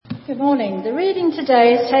Good morning. The reading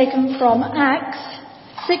today is taken from Acts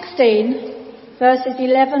 16, verses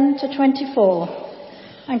 11 to 24,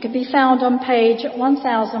 and can be found on page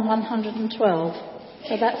 1112.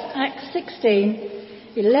 So that's Acts 16,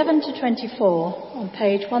 11 to 24, on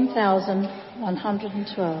page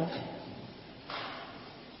 1112.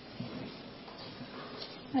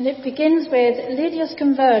 And it begins with Lydia's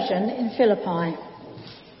conversion in Philippi.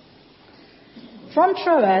 From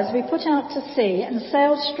Troas we put out to sea and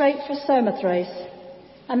sailed straight for Samothrace,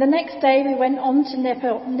 and the next day we went on to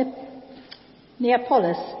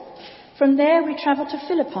Neapolis. From there we travelled to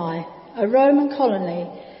Philippi, a Roman colony,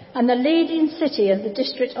 and the leading city of the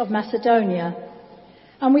district of Macedonia,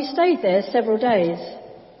 and we stayed there several days.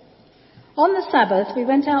 On the Sabbath we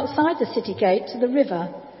went outside the city gate to the river,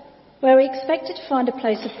 where we expected to find a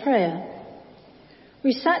place of prayer.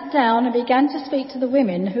 We sat down and began to speak to the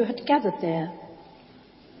women who had gathered there.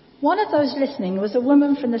 One of those listening was a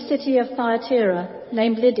woman from the city of Thyatira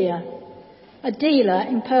named Lydia, a dealer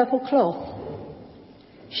in purple cloth.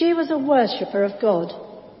 She was a worshipper of God.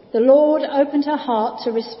 The Lord opened her heart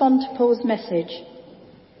to respond to Paul's message.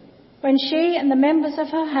 When she and the members of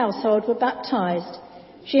her household were baptized,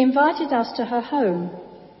 she invited us to her home.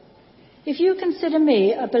 "If you consider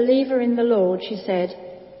me a believer in the Lord," she said,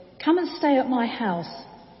 "come and stay at my house."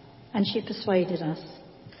 And she persuaded us.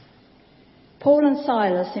 Paul and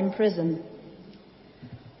Silas in prison.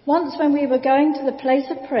 Once when we were going to the place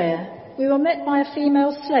of prayer, we were met by a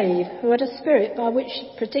female slave who had a spirit by which she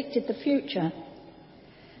predicted the future.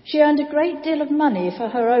 She earned a great deal of money for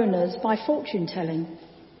her owners by fortune telling.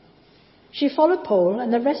 She followed Paul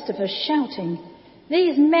and the rest of us shouting,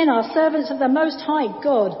 "These men are servants of the Most High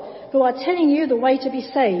God, who are telling you the way to be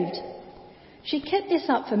saved." She kept this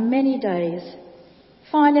up for many days.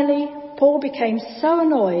 Finally, Paul became so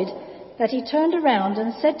annoyed that he turned around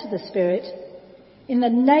and said to the spirit, "In the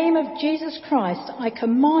name of Jesus Christ, I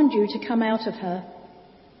command you to come out of her."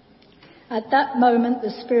 At that moment,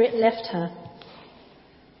 the spirit left her.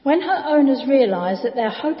 When her owners realized that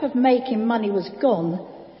their hope of making money was gone,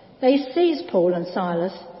 they seized Paul and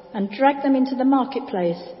Silas and dragged them into the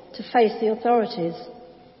marketplace to face the authorities.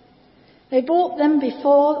 They brought them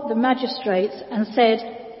before the magistrates and said,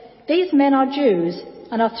 "These men are Jews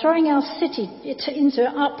and are throwing our city into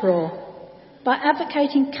uproar by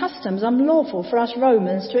advocating customs unlawful for us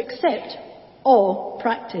Romans to accept or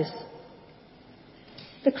practice."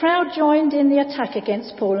 The crowd joined in the attack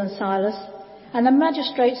against Paul and Silas, and the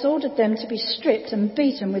magistrates ordered them to be stripped and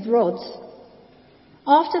beaten with rods.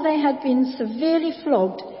 After they had been severely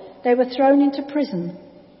flogged, they were thrown into prison,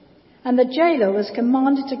 and the jailer was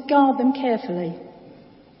commanded to guard them carefully.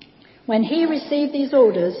 When he received these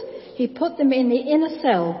orders, he put them in the inner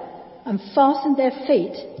cell and fastened their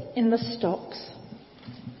feet in the stocks.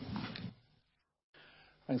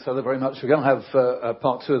 Thanks, Heather, very much. We're going to have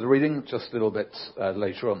part two of the reading just a little bit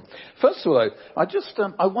later on. First of all, though,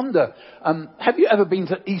 I wonder, have you ever been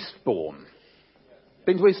to Eastbourne?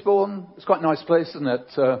 Been to Eastbourne? It's quite a nice place, isn't it?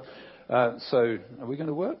 So, are we going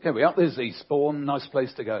to work? Here we are. There's Eastbourne, nice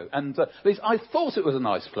place to go. And at least I thought it was a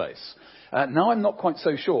nice place. Now I'm not quite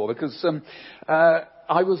so sure, because I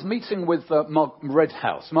was meeting with Mark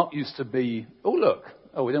Redhouse. Mark used to be... Oh, look.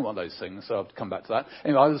 Oh, we don't want those things, so I'll come back to that.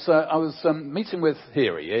 Anyway, I was meeting with...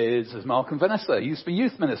 Here he is, Mark and Vanessa. He used to be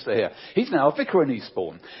youth minister here. He's now a vicar in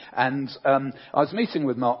Eastbourne. And I was meeting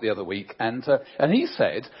with Mark the other week, and he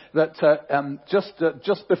said that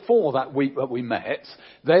just before that week that we met,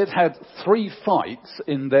 they'd had 3 fights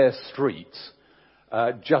in their street.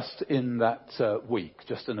 Just in that week,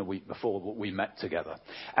 just in a week before we met together.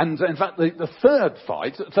 And in fact, the third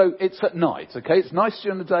fight, so it's at night, okay? It's nice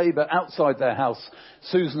during the day, but outside their house,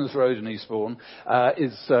 Susan's Road in Eastbourne,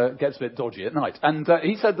 gets a bit dodgy at night. And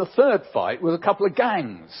he said the third fight was a couple of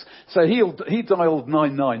gangs. So he dialed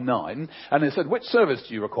 999, and they said, "Which service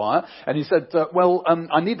do you require?" And he said,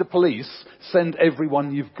 I need the police, send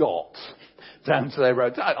everyone you've got down to their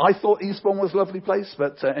road. I thought Eastbourne was a lovely place,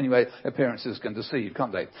 but anyway, appearances can deceive,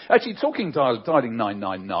 can't they? Actually, dialing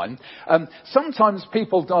 999, sometimes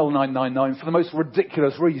people dial 999 for the most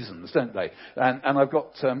ridiculous reasons, don't they? And I've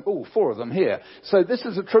got 4 of them here. So this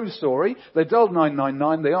is a true story. They dialed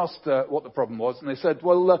 999. They asked what the problem was, and they said,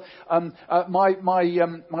 my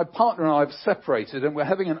partner and I have separated, and we're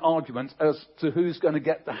having an argument as to who's going to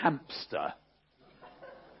get the hamster.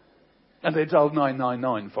 And they dialed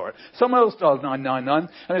 999 for it. Someone else dialed 999,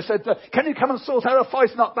 and they said, "Can you come and sort out a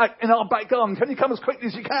fight in our back garden? Can you come as quickly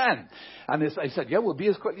as you can?" And they said, "Yeah, we'll be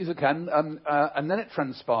as quickly as we can." And then it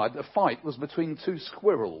transpired the fight was between 2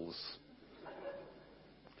 squirrels.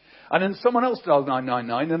 And then someone else dialed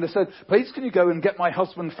 999 and they said, please can you go and get my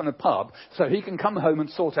husband from the pub so he can come home and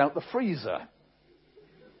sort out the freezer?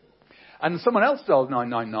 And someone else dialed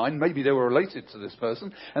 999, maybe they were related to this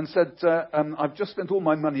person, and said, I've just spent all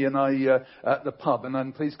my money at the pub, and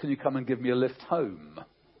then please can you come and give me a lift home?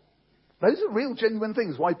 Those are real, genuine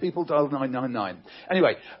things, why people dial 999.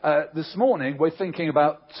 Anyway, this morning we're thinking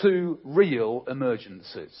about two real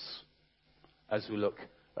emergencies as we look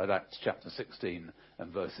at Acts chapter 16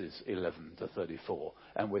 and verses 11 to 34.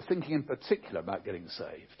 And we're thinking in particular about getting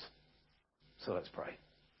saved. So let's pray.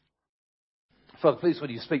 Father, please, when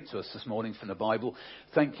you speak to us this morning from the Bible,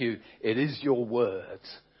 thank you. It is your word.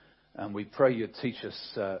 And we pray you teach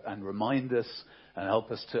us and remind us and help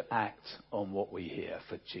us to act on what we hear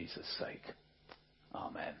for Jesus' sake.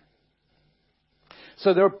 Amen.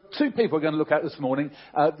 So there are two people we're going to look at this morning.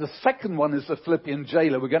 The second one is the Philippian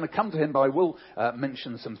jailer. We're going to come to him, but I will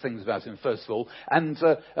mention some things about him first of all. And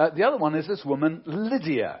the other one is this woman,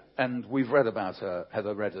 Lydia. And we've read about her.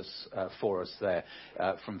 Heather read for us there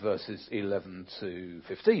from verses 11 to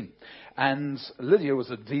 15. And Lydia was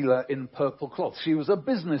a dealer in purple cloth. She was a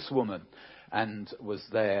businesswoman and was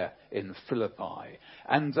there in Philippi.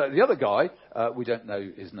 And the other guy, we don't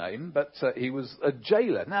know his name, but he was a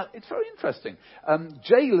jailer. Now, it's very interesting.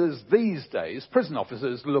 Jailers these days, prison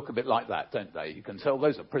officers look a bit like that, don't they? You can tell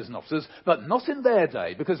those are prison officers, but not in their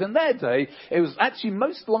day, because in their day, it was actually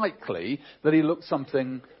most likely that he looked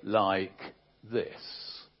something like this.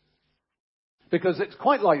 Because it's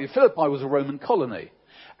quite likely Philippi was a Roman colony.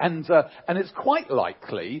 And it's quite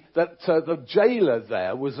likely that the jailer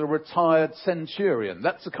there was a retired centurion.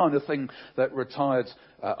 That's the kind of thing that retired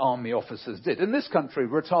army officers did. In this country,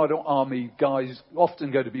 retired army guys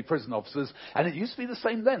often go to be prison officers, and it used to be the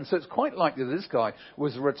same then. So it's quite likely that this guy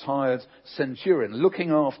was a retired centurion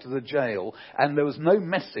looking after the jail, and there was no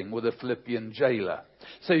messing with a Philippian jailer.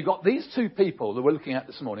 So you've got these two people that we're looking at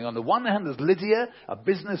this morning. On the one hand, there's Lydia, a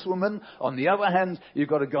businesswoman. On the other hand, you've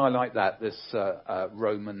got a guy like that, this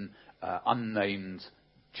Roman unnamed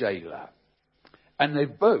jailer. And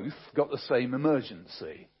they've both got the same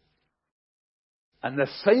emergency. And the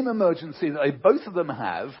same emergency that they both of them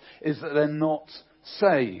have is that they're not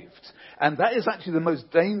saved. And that is actually the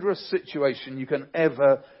most dangerous situation you can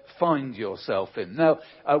ever find yourself in. Now,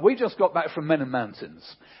 we just got back from Men and Mountains.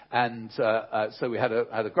 And so we had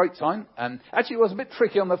a great time. And actually, it was a bit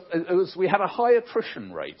tricky. We had a high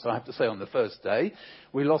attrition rate, I have to say, on the first day.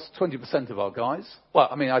 We lost 20% of our guys. Well,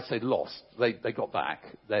 I mean, I say lost. They got back.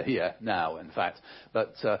 They're here now, in fact.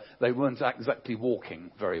 But they weren't exactly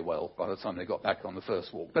walking very well by the time they got back on the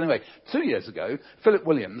first walk. But anyway, 2 years ago, Philip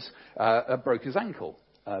Williams broke his ankle.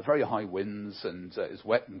 Very high winds, and it's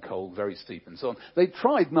wet and cold, very steep and so on. They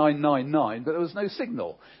tried 999, but there was no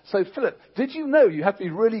signal. So Philip, did you know you have to be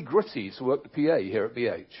really gritty to work the PA here at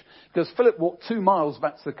BH? Because Philip walked 2 miles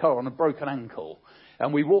back to the car on a broken ankle.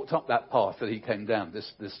 And we walked up that path that he came down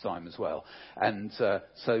this time as well. And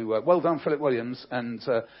so well done, Philip Williams. And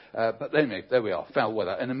but anyway, there we are, foul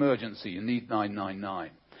weather, an emergency, you need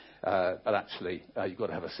 999. But actually, you've got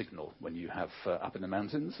to have a signal when you have up in the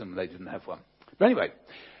mountains, and they didn't have one. But anyway,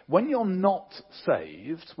 when you're not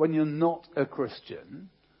saved, when you're not a Christian,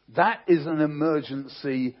 that is an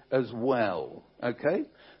emergency as well. Okay?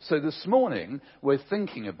 So this morning, we're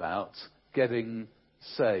thinking about getting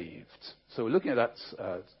saved. So we're looking at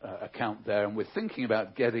that account there, and we're thinking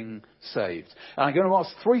about getting saved. And I'm going to ask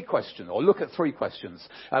 3 questions, or look at 3 questions.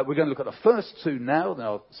 We're going to look at the first 2 now, then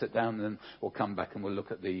I'll sit down, and then we'll come back and we'll look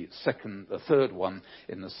at the third one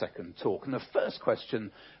in the second talk. And the first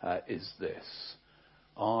question is this: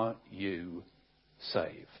 are you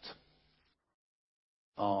saved?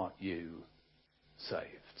 Are you saved?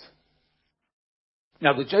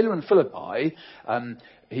 Now, the jailer in Philippi,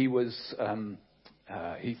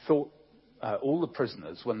 he thought all the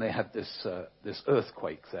prisoners, when they had this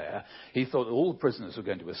earthquake there, he thought all the prisoners were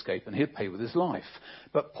going to escape and he'd pay with his life.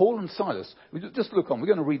 But Paul and Silas, just look on, we're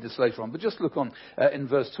going to read this later on, but just look on in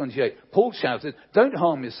verse 28. Paul shouted, "Don't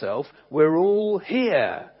harm yourself, we're all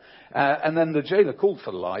here." And then the jailer called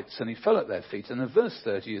for the lights and he fell at their feet. And in verse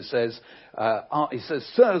 30 it says,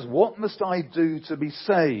 "Sirs, what must I do to be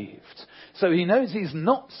saved?" So he knows he's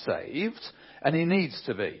not saved and he needs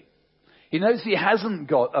to be. He knows he hasn't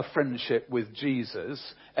got a friendship with Jesus,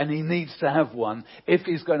 and he needs to have one if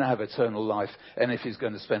he's going to have eternal life and if he's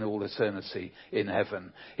going to spend all eternity in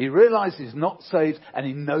heaven. He realizes he's not saved, and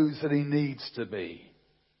he knows that he needs to be.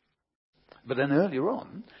 But then earlier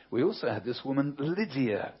on, we also had this woman,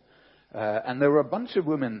 Lydia. And there were a bunch of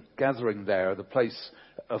women gathering there at the place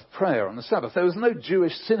of prayer on the Sabbath. There was no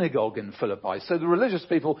Jewish synagogue in Philippi, so the religious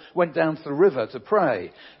people went down to the river to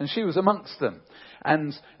pray, and she was amongst them.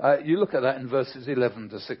 And you look at that in verses 11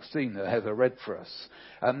 to 16 that Heather read for us.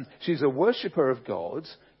 She's a worshipper of God,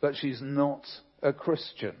 but she's not a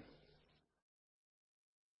Christian.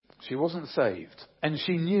 She wasn't saved, and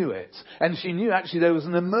she knew it. And she knew actually there was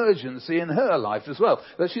an emergency in her life as well,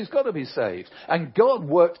 that she's got to be saved. And God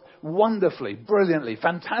worked wonderfully, brilliantly,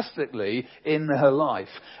 fantastically in her life.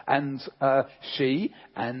 And she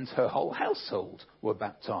and her whole household were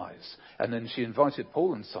baptized. And then she invited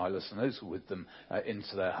Paul and Silas and those who were with them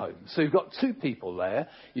into their home. So you've got two people there.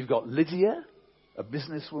 You've got Lydia, a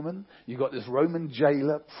businesswoman. You've got this Roman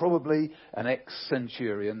jailer, probably an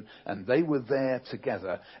ex-centurion, and they were there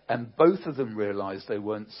together, and both of them realized they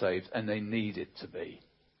weren't saved, and they needed to be.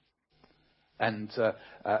 And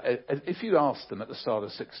if you asked them at the start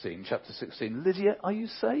of chapter 16, Lydia, are you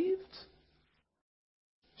saved?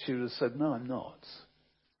 She would have said, no, I'm not.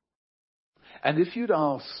 And if you'd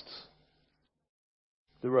asked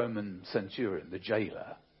the Roman centurion, the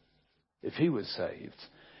jailer, if he was saved,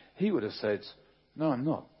 he would have said, no, I'm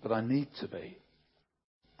not, but I need to be.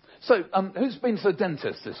 So, who's been to the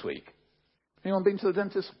dentist this week? Anyone been to the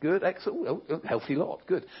dentist? Good, excellent. Oh, healthy lot,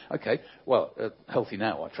 good. Okay, well, healthy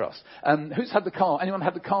now, I trust. Who's had the car? Anyone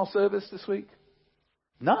had the car service this week?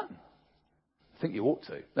 None. I think you ought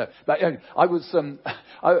to. No, but I was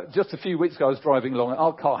just a few weeks ago. I was driving along. And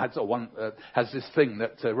our car had has this thing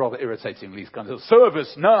that rather irritatingly kind of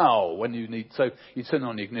service now when you need. So you turn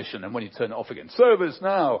on the ignition, and when you turn it off again, service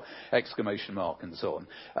now! Exclamation mark and so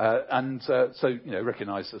on. So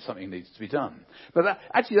recognise that something needs to be done. But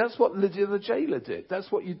actually, that's what Lydia the jailer did.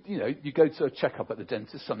 That's what you go to a checkup at the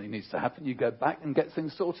dentist. Something needs to happen. You go back and get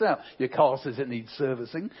things sorted out. Your car says it needs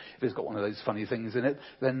servicing. If it's got one of those funny things in it,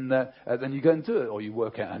 then you go and do it, or you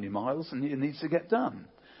work out how many miles, and it needs to get done.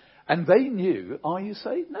 And they knew, are you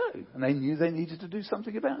saved? No. And they knew they needed to do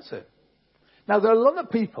something about it. Now, there are a lot of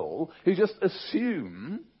people who just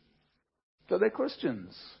assume that they're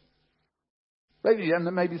Christians.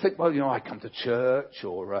 Maybe think, well, I come to church,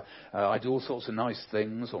 or I do all sorts of nice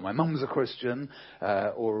things, or my mum's a Christian,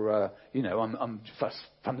 or I'm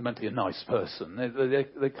fundamentally a nice person.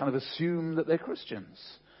 They kind of assume that they're Christians.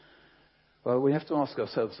 Well, we have to ask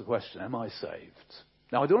ourselves the question, am I saved?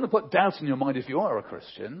 Now, I don't want to put doubt in your mind if you are a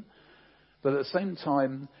Christian, but at the same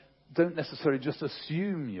time, don't necessarily just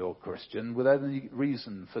assume you're a Christian without any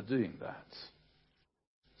reason for doing that.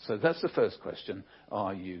 So that's the first question,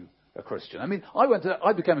 are you a Christian? I mean,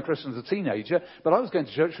 I became a Christian as a teenager, but I was going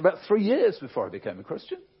to church for about 3 years before I became a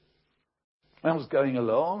Christian. I was going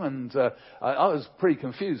along, and I was pretty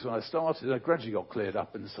confused when I started. I gradually got cleared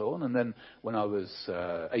up and so on. And then when I was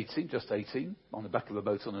 18, on the back of a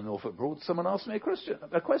boat on the Norfolk Broad, someone asked me a question.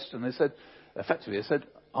 They said,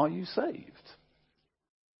 are you saved?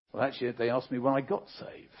 Well, actually, they asked me when I got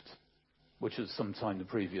saved, which was sometime the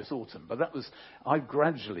previous autumn. But I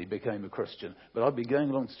gradually became a Christian, but I've been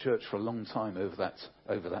going along to church for a long time over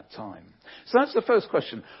that time. So that's the first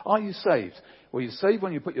question. Are you saved? Well, you're saved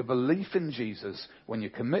when you put your belief in Jesus, when you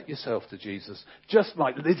commit yourself to Jesus, just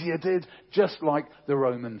like Lydia did, just like the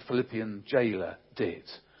Roman Philippian jailer did.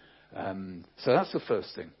 So that's the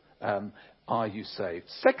first thing. Are you saved?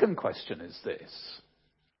 Second question is this.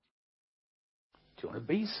 Do you want to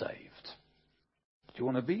be saved? Do you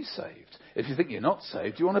want to be saved? If you think you're not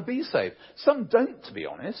saved, do you want to be saved? Some don't, to be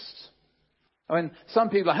honest. I mean, some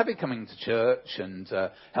people are happy coming to church and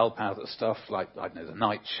help out at stuff like, I don't know, the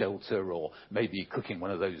night shelter, or maybe cooking one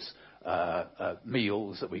of those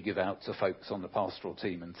meals that we give out to folks on the pastoral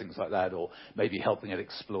team and things like that, or maybe helping at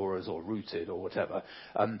Explorers or Rooted or whatever.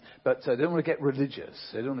 But they don't want to get religious.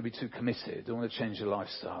 They don't want to be too committed. They don't want to change their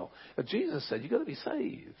lifestyle. But Jesus said, you've got to be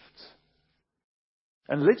saved.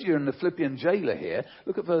 And Lydia and the Philippian jailer here,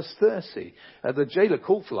 look at verse 30. The jailer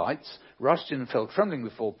called for lights, rushed in and fell trembling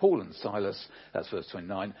before Paul and Silas. That's verse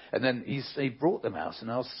 29. And then he brought them out and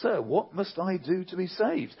asked, Sir, what must I do to be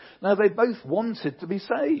saved? Now, they both wanted to be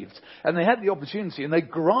saved. And they had the opportunity, and they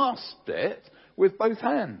grasped it with both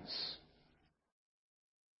hands.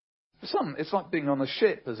 For some, it's like being on a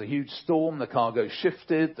ship. There's a huge storm, the cargo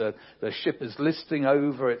shifted, the ship is listing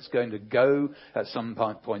over, it's going to go at some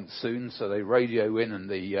point soon, so they radio in, and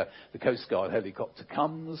the Coast Guard helicopter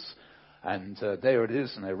comes, and there it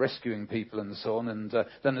is, and they're rescuing people and so on, and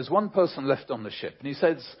then there's one person left on the ship, and he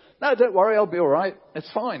says, no, don't worry, I'll be all right,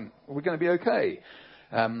 it's fine, we're going to be okay.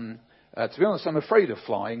 To be honest, I'm afraid of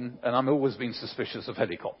flying, and I'm always been suspicious of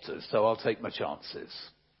helicopters, so I'll take my chances.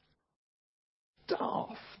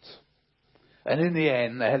 Daft. And in the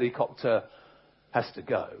end, the helicopter has to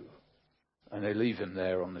go. And they leave him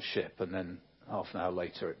there on the ship. And then, half an hour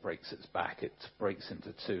later it breaks its back, it breaks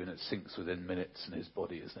into two and it sinks within minutes and his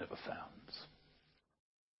body is never found.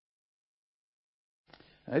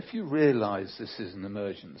 Now, if you realise this is an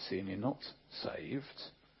emergency and you're not saved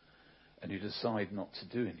and you decide not to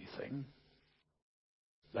do anything,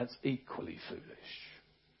 that's equally foolish.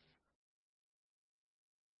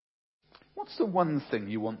 What's the one thing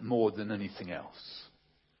you want more than anything else?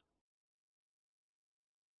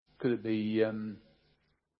 Could it be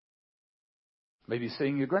maybe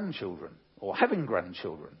seeing your grandchildren, or having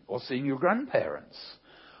grandchildren, or seeing your grandparents?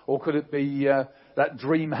 Or could it be that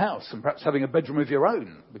dream house and perhaps having a bedroom of your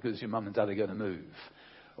own because your mum and dad are going to move?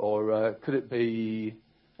 Or could it be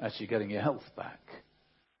actually getting your health back?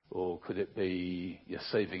 Or could it be you're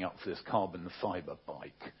saving up for this carbon fibre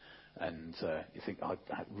bike and you think, I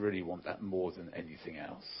really want that more than anything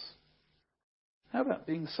else? How about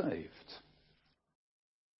being saved?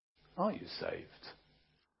 Are you saved?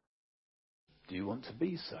 Do you want to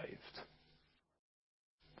be saved?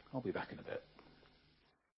 I'll be back in a bit.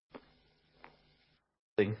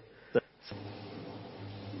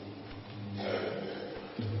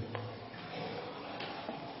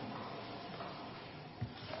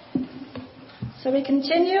 So we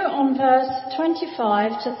continue on verse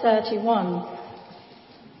 25 to 31.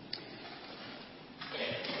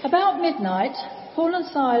 About midnight, Paul and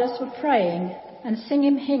Silas were praying and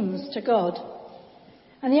singing hymns to God,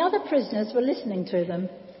 and the other prisoners were listening to them.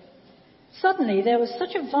 Suddenly there was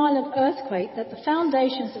such a violent earthquake that the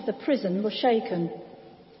foundations of the prison were shaken.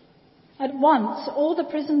 At once all the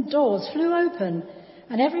prison doors flew open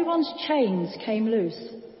and everyone's chains came loose.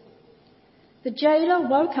 The jailer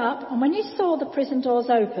woke up, and when he saw the prison doors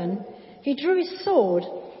open, he drew his sword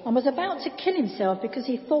and was about to kill himself because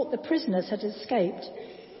he thought the prisoners had escaped.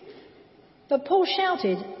 But Paul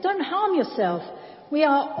shouted, "Don't harm yourself, we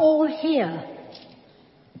are all here."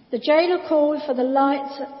 The jailer called for the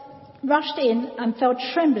lights, rushed in and fell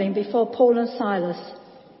trembling before Paul and Silas.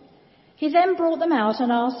 He then brought them out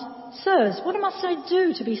and asked, "Sirs, what must I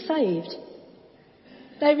do to be saved?"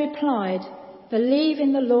 They replied, "Believe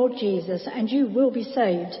in the Lord Jesus and you will be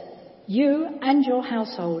saved, you and your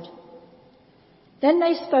household." Then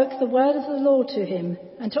they spoke the word of the Lord to him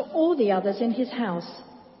and to all the others in his house.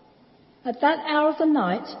 At that hour of the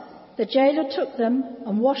night, the jailer took them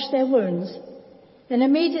and washed their wounds. Then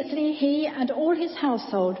immediately he and all his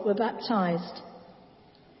household were baptized.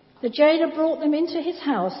 The jailer brought them into his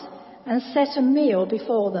house and set a meal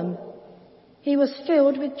before them. He was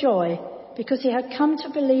filled with joy because he had come to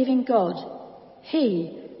believe in God,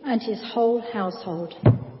 he and his whole household.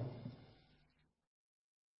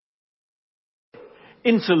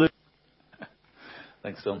 Interlude.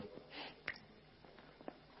 Thanks, Don.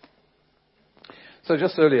 So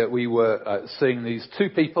just earlier we were seeing these two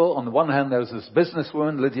people. On the one hand there was this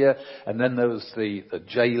businesswoman, Lydia, and then there was the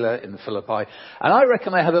jailer in Philippi. And I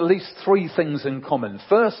reckon they had at least three things in common.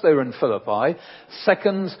 First, they were in Philippi.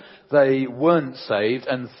 Second, they weren't saved.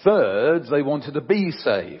 And third, they wanted to be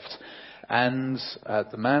saved. And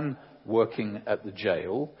the man working at the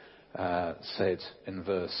jail said in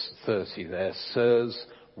verse 30 there, "Sirs,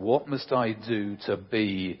 what must I do to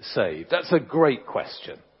be saved?" That's a great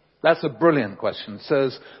question. That's a brilliant question. It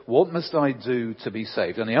says, what must I do to be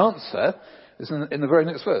saved? And the answer is in the very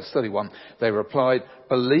next verse, 31. They replied,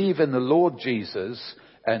 "Believe in the Lord Jesus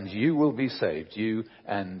and you will be saved, you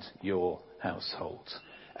and your household."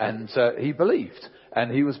 And he believed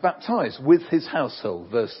and he was baptized with his household.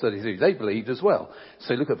 Verse 33. They believed as well.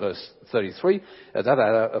 So look at verse 33. At that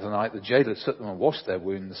hour of the night, the jailer took them and washed their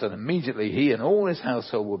wounds, and immediately he and all his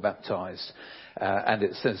household were baptized. And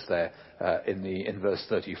it says there in verse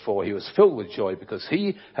 34, he was filled with joy because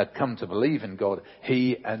he had come to believe in God,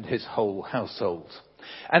 he and his whole household.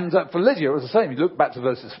 And for Lydia, it was the same. You look back to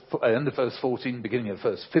end of verse 14, beginning of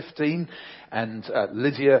verse 15, and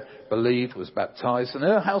Lydia believed, was baptized, and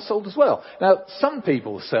her household as well. Now, some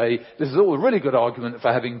people say this is all a really good argument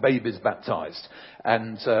for having babies baptized.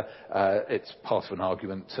 And it's part of an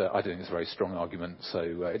argument. I don't think it's a very strong argument. So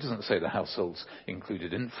it doesn't say the households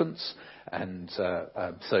included infants. And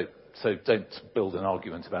so don't build an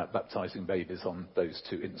argument about baptizing babies on those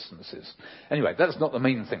two instances. Anyway, that's not the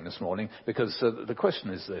main thing this morning, because the question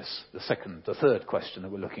is this, the third question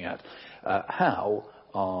that we're looking at. How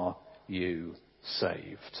are you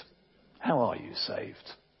saved? How are you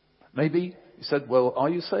saved? Maybe you said, well, are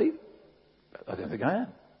you saved? I don't think I am.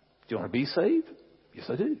 Do you want to be saved? Yes,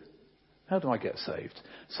 I do. How do I get saved?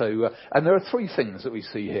 So, and there are three things that we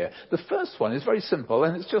see here. The first one is very simple,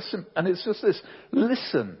 and it's just this: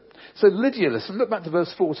 listen. So Lydia listened. Look back to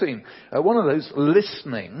verse 14. One of those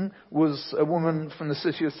listening was a woman from the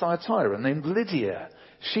city of Thyatira named Lydia.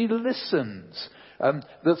 She listened.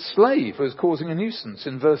 The slave was causing a nuisance.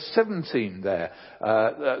 In verse 17 there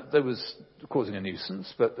was causing a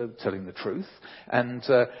nuisance, but telling the truth. And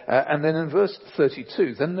then in verse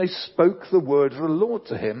 32, then they spoke the word of the Lord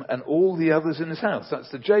to him and all the others in his house.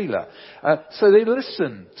 That's the jailer. So they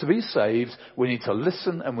listened. To be saved, we need to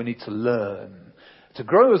listen and we need to learn. To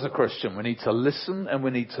grow as a Christian, we need to listen and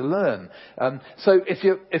we need to learn. So if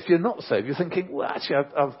you're not saved, you're thinking, well, actually,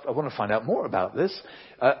 I want to find out more about this.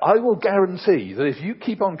 I will guarantee that if you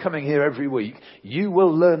keep on coming here every week, you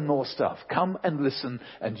will learn more stuff. Come and listen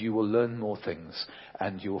and you will learn more things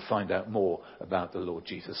and you will find out more about the Lord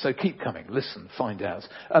Jesus. So keep coming, listen, find out.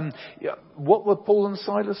 What were Paul and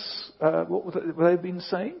Silas, what were they been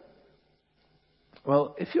saying?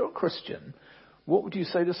 Well, if you're a Christian, what would you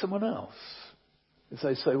say to someone else? If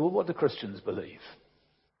they say, well, what do Christians believe?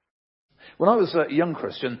 When I was a young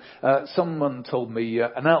Christian, someone told me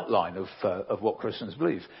an outline of what Christians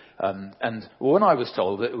believe. And when I was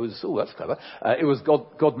told it was, oh, that's clever, it was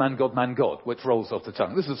God, man, God, which rolls off the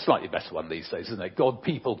tongue. This is a slightly better one these days, isn't it? God,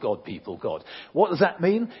 people, God, people, God. What does that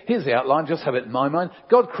mean? Here's the outline, just have it in my mind.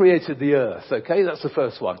 God created the earth, okay? That's the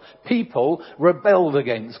first one. People rebelled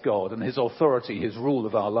against God and his authority, his rule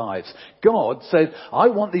of our lives. God said, I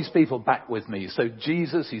want these people back with me. So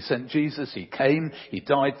he sent Jesus, he came, he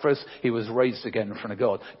died for us, he was raised again from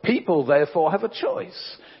God. People, therefore, have a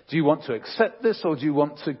choice. Do you want to accept this or do you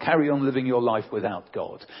want to carry on living your life without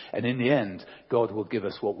God? And in the end, God will give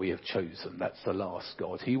us what we have chosen. That's the last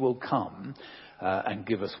God. He will come and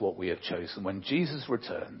give us what we have chosen. When Jesus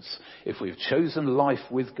returns, if we've chosen life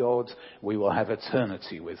with God, we will have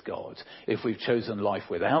eternity with God. If we've chosen life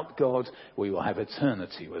without God, we will have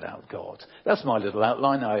eternity without God. That's my little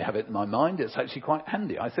outline. I have it in my mind. It's actually quite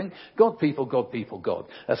handy, I think. God, people, God, people, God.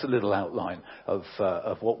 That's a little outline of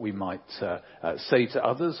what we might say to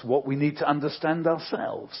others, what we need to understand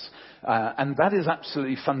ourselves. And that is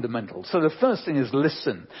absolutely fundamental. So the first thing is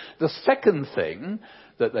listen. The second thing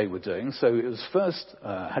that they were doing, so it was first,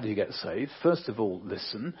 how do you get saved? First of all,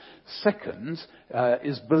 listen. Second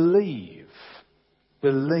is believe.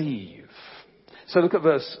 Believe. So look at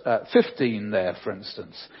verse 15 there, for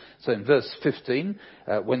instance. So in verse 15,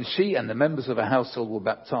 when she and the members of her household were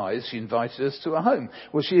baptized, she invited us to her home.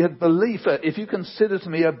 Well, she had believed. If you consider to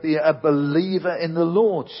me be a believer in the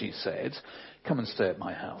Lord, she said, come and stay at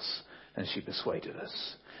my house. And she persuaded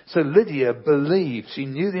us. So Lydia believed. She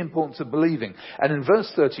knew the importance of believing. And in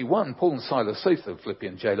verse 31, Paul and Silas say to the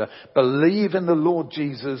Philippian jailer, believe in the Lord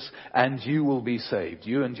Jesus and you will be saved,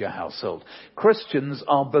 you and your household. Christians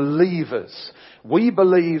are believers. We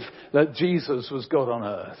believe that Jesus was God on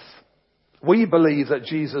earth. We believe that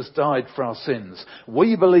Jesus died for our sins.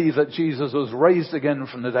 We believe that Jesus was raised again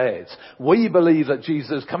from the dead. We believe that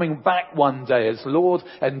Jesus is coming back one day as Lord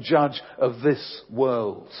and Judge of this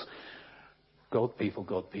world. God, people,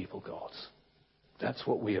 God, people, God. That's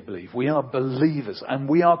what we believe. We are believers and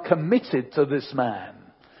we are committed to this man.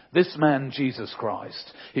 This man, Jesus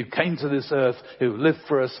Christ, who came to this earth, who lived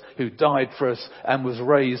for us, who died for us and was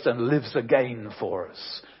raised and lives again for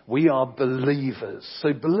us. We are believers.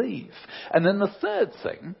 So believe. And then the third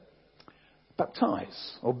thing,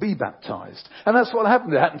 baptize or be baptized. And that's what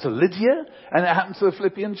happened. It happened to Lydia and it happened to the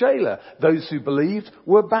Philippian jailer. Those who believed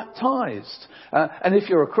were baptized. And if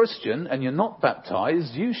you're a Christian and you're not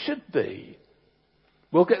baptized, you should be.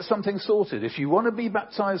 We'll get something sorted. If you want to be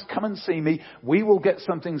baptized, come and see me. We will get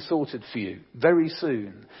something sorted for you very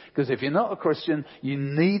soon. Because if you're not a Christian, you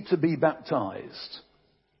need to be baptized.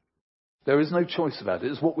 There is no choice about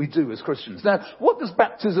it. It's what we do as Christians. Now, what does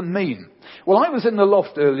baptism mean? Well, I was in the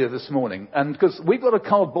loft earlier this morning, and because we've got a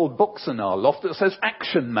cardboard box in our loft that says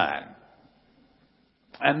Action Man.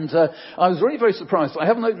 And I was really very surprised. I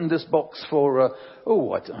haven't opened this box for, a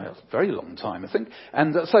very long time, I think.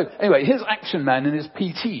 And so, anyway, here's Action Man in his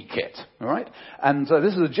PT kit, all right? And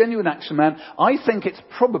this is a genuine Action Man. I think it's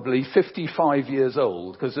probably 55 years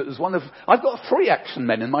old, because it was one of... I've got 3 Action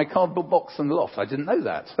Men in my cardboard box in the loft. I didn't know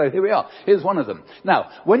that. So here we are. Here's one of them.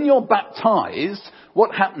 Now, when you're baptized,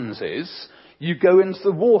 what happens is you go into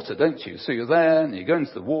the water, don't you? So you're there, and you go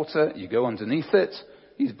into the water, you go underneath it.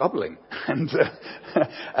 He's bubbling.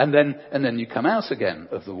 And then you come out again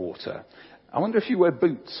of the water. I wonder if you wear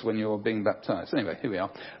boots when you're being baptized. Anyway, here we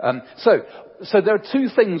are. So there are 2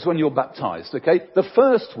 things when you're baptized, okay? The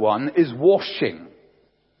first one is washing.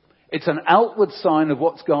 It's an outward sign of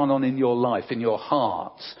what's gone on in your life, in your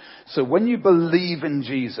heart. So when you believe in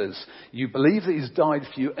Jesus, you believe that he's died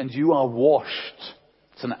for you and you are washed.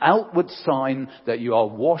 It's an outward sign that you are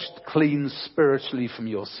washed clean spiritually from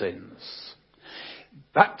your sins.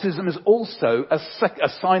 Baptism is also a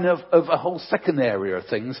sign of a whole second area of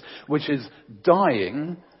things, which is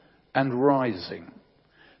dying and rising.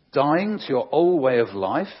 Dying to your old way of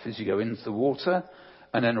life as you go into the water,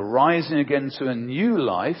 and then rising again to a new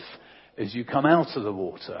life as you come out of the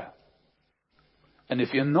water. And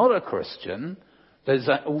if you're not a Christian,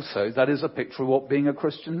 that is a picture of what being a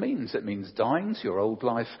Christian means. It means dying to your old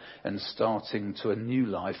life and starting to a new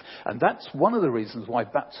life. And that's one of the reasons why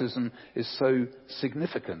baptism is so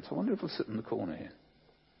significant. I wonder if we'll sit in the corner here.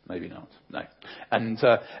 Maybe not. No. And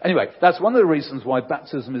anyway, that's one of the reasons why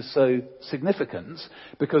baptism is so significant,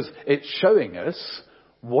 because it's showing us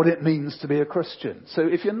what it means to be a Christian. So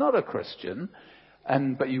if you're not a Christian,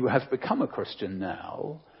 but you have become a Christian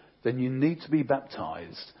now, then you need to be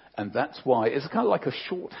baptized. And that's why it's kind of like a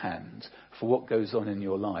shorthand for what goes on in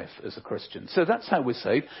your life as a Christian. So that's how we're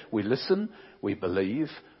saved. We listen, we believe,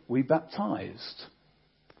 we baptized.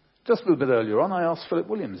 Just a little bit earlier on, I asked Philip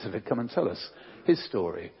Williams if he'd come and tell us his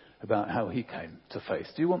story about how he came to faith.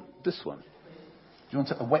 Do you want this one? Do you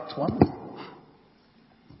want a wet one?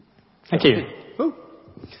 Thank you. Ooh.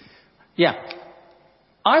 Yeah.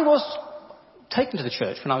 I was taken to the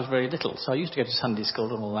church when I was very little, so I used to go to Sunday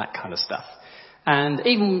school and all that kind of stuff. And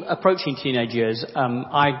even approaching teenage years,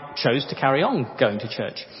 I chose to carry on going to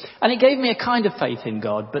church. And it gave me a kind of faith in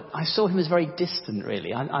God, but I saw him as very distant,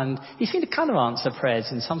 really. And he seemed to kind of answer prayers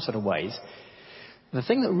in some sort of ways. The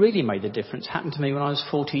thing that really made the difference happened to me when I was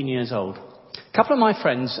 14 years old. A couple of my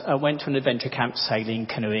friends went to an adventure camp, sailing,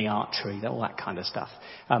 canoeing, archery, all that kind of stuff.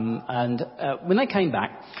 And when they came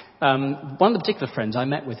back, one of the particular friends, I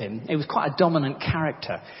met with him. He was quite a dominant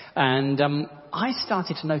character. And I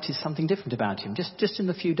started to notice something different about him just in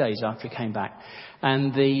the few days after he came back.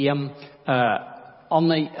 And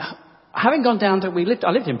having gone down to,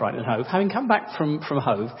 I lived in Brighton and Hove. Having come back from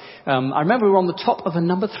Hove, I remember we were on the top of a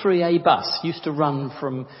number 3A bus, used to run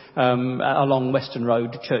from along Western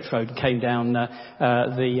Road, Church Road, and came down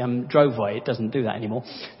the Droveway. It doesn't do that anymore.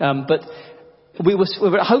 But we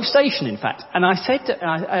were at Hove Station, in fact. And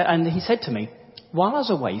and he said to me, while I was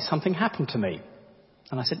away, something happened to me.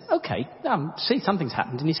 And I said, okay, see, something's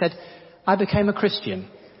happened. And he said, I became a Christian.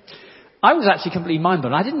 I was actually completely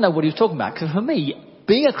mind-blown. I didn't know what he was talking about, because for me,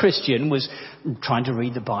 being a Christian was trying to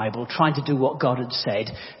read the Bible, trying to do what God had said,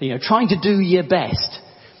 trying to do your best.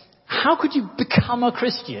 How could you become a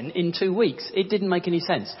Christian in 2 weeks? It didn't make any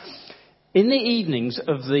sense. In the evenings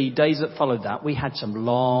of the days that followed that, we had some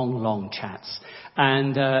long, long chats.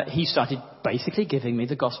 And he started basically giving me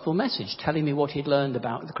the gospel message, telling me what he'd learned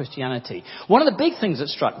about the Christianity. One of the big things that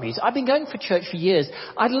struck me is I'd been going for church for years.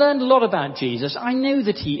 I'd learned a lot about Jesus. I knew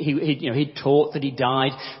that he'd taught, that he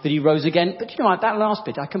died, that he rose again. But that last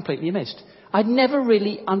bit I completely missed. I'd never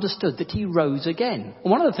really understood that he rose again.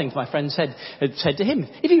 And one of the things my friend had said to him,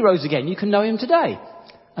 if he rose again, you can know him today.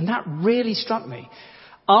 And that really struck me.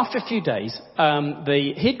 After a few days,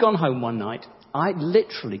 he'd gone home one night. I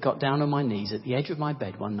literally got down on my knees at the edge of my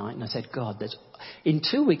bed one night and I said, God, in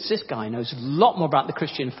 2 weeks this guy knows a lot more about the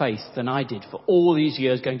Christian faith than I did for all these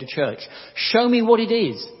years going to church. Show me what it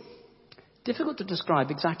is. Difficult to describe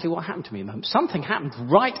exactly what happened to me. Something happened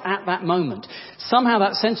right at that moment. Somehow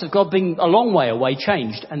that sense of God being a long way away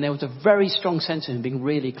changed, and there was a very strong sense of him being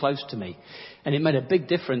really close to me. And it made a big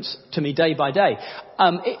difference to me day by day.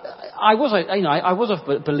 I was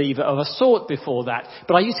a believer of a sort before that,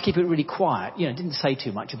 but I used to keep it really quiet. Didn't say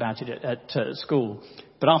too much about it at school.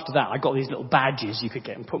 But after that, I got these little badges you could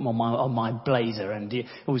get and put them on my blazer, and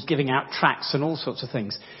I was giving out tracts and all sorts of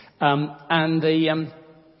things.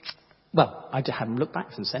 Well, I haven't looked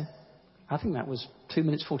back since then. I think that was 2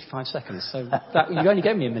 minutes 45 seconds. So you only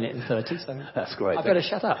gave me 1 minute and 30. So that's great. I better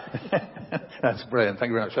shut up. That's brilliant. Thank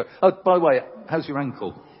you very much. Oh, by the way, how's your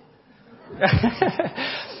ankle?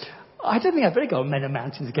 I don't think I'd better go on Men and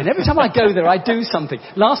Mountains again. Every time I go there, I do something.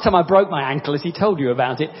 Last time I broke my ankle, as he told you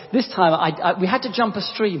about it. This time we had to jump a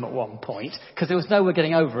stream at one point because there was no way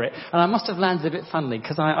getting over it. And I must have landed a bit funnily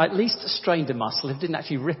because I at least strained a muscle. It didn't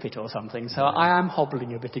actually rip it or something. So I am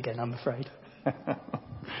hobbling a bit again, I'm afraid.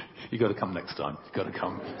 You've got to come next time. You've got to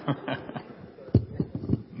come.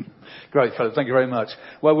 Great, fellow. Thank you very much.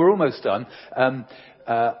 Well, we're almost done.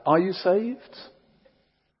 Are you saved?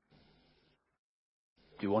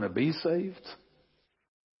 Do you want to be saved?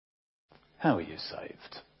 How are you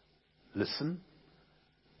saved? Listen,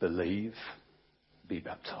 believe, be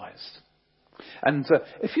baptized. And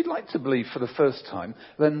if you'd like to believe for the first time,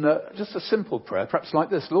 then just a simple prayer, perhaps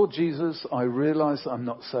like this. Lord Jesus, I realise that I'm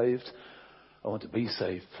not saved. I want to be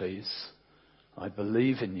saved, please. I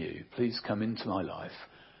believe in you. Please come into my life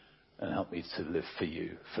and help me to live for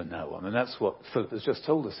you from now on. And that's what Philip has just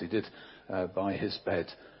told us he did by his bed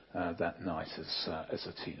that night as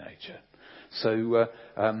a teenager. So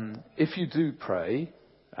if you do pray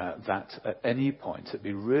that at any point, it'd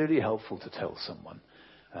be really helpful to tell someone,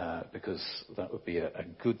 because that would be a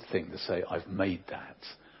good thing to say, I've made that,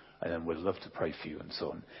 and then we'd love to pray for you and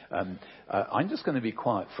so on. I'm just going to be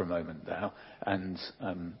quiet for a moment now, and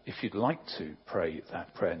if you'd like to pray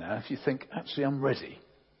that prayer now, if you think, actually I'm ready,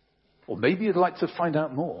 or maybe you'd like to find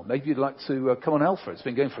out more. Maybe you'd like to come on Alpha. It's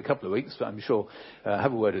been going for a couple of weeks, but I'm sure,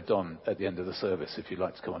 have a word with Don at the end of the service if you'd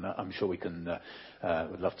like to come on. I'm sure we can,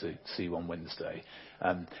 would love to see you on Wednesday.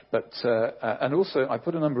 And also I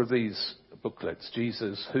put a number of these booklets,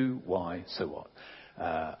 Jesus, Who, Why, So What,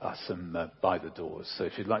 are some by the doors. So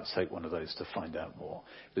if you'd like to take one of those to find out more.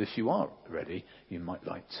 But if you are ready, you might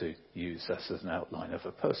like to use this as an outline of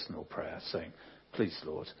a personal prayer saying, please,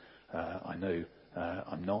 Lord, I know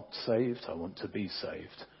I'm not saved. I want to be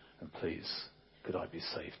saved. And please, could I be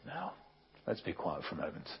saved now? Let's be quiet for a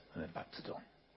moment and then back to Don.